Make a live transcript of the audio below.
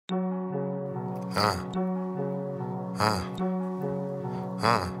I'm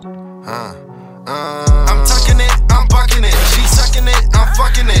tucking it, I'm bucking it. She sucking it, I'm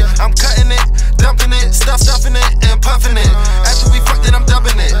fucking it. I'm cutting it, dumping it, stuffing it, and puffing it. After we fucked it, I'm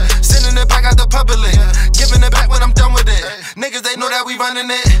dumping it, sending it back out the public, giving it back when I'm done with it. Niggas, they know that we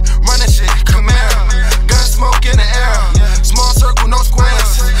running it, running shit. Kamara, gun smoke in the air, small circle, no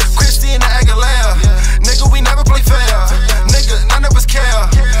squares. Christy in the Aguilera, nigga, we never play fair. Nigga, none of us care.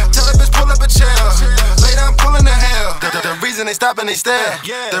 Tell that bitch pull up a chair, lay down pulling the hair. The reason they stop and they stare,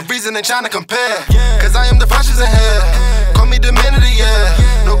 the reason they tryna compare, cause I am the freshest in here. Call me the man of the year,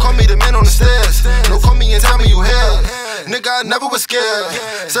 no call me the man on the stairs, no call me and tell me you here. Nigga, I never was scared,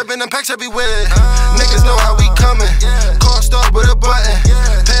 serving them packs everywhere. Niggas know how we coming, car start with a button.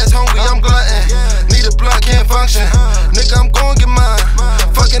 Pass hungry, I'm glutton, need a blunt, can't function. Nigga, I'm gon' get mine,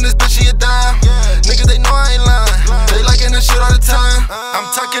 fucking this bitch, she a dime. Niggas, they know I ain't lying, they liking this shit all the time. I'm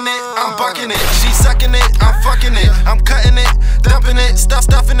tucking it, I'm bucking it, she sucking it, I'm fucking it. I'm cutting it, dumping it,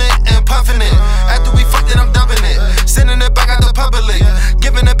 stuffing it, and puffing it. After we fucked it, I'm dumping it, sending it back out the public,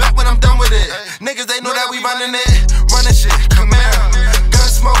 giving it back when I'm done with it. Niggas, they know that we running it, running shit. Kamara, gun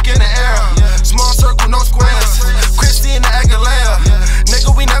smoke in the air, small circle, no squares. Christy in the Aguilera,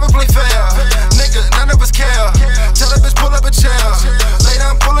 nigga, we never play fair. Nigga, none of us care. Tell that bitch pull up a chair, lay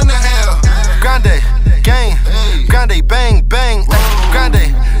down pulling the hair. Grande, gang, grande, bang, bang.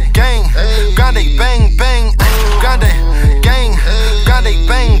 Grande, gang, grande, bang, bang. Grande, gang, grande,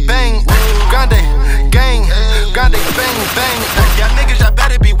 bang, bang. Grande, gang, grande, bang, bang. Y'all niggas, y'all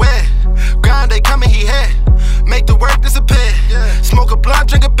better beware. Grande coming, he here, make the work disappear. Smoke a blunt,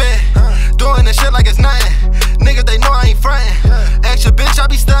 drink a bit, doing this shit like it's nothing. Niggas, they know I ain't frontin'. Extra bitch, I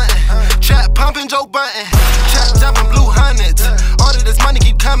be stuntin'. Trap pumping, Joe Button. Trap jumping, blue hundreds. All of this money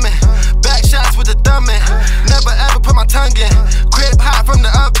keep coming. Back shots with the thumbin'. Never ever put my tongue in. Crib hot from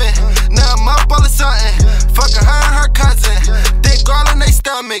the oven. Now I'm up all of something. Fuckin' her and her cousin. Dick all in they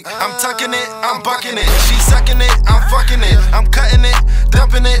stomach. I'm tucking it, I'm bucking it. She sucking it, I'm fucking it. I'm cutting it,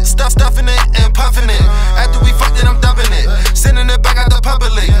 dumping it, stuffing it, and puffing it. After we fucked it, I'm dumping it, sending it back out the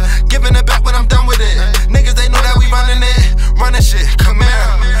public, giving it back when I'm done with it. Niggas, they know that we running it, running shit.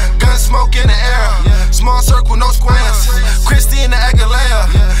 Kamara, gun smoke in the air, small circle, no squares.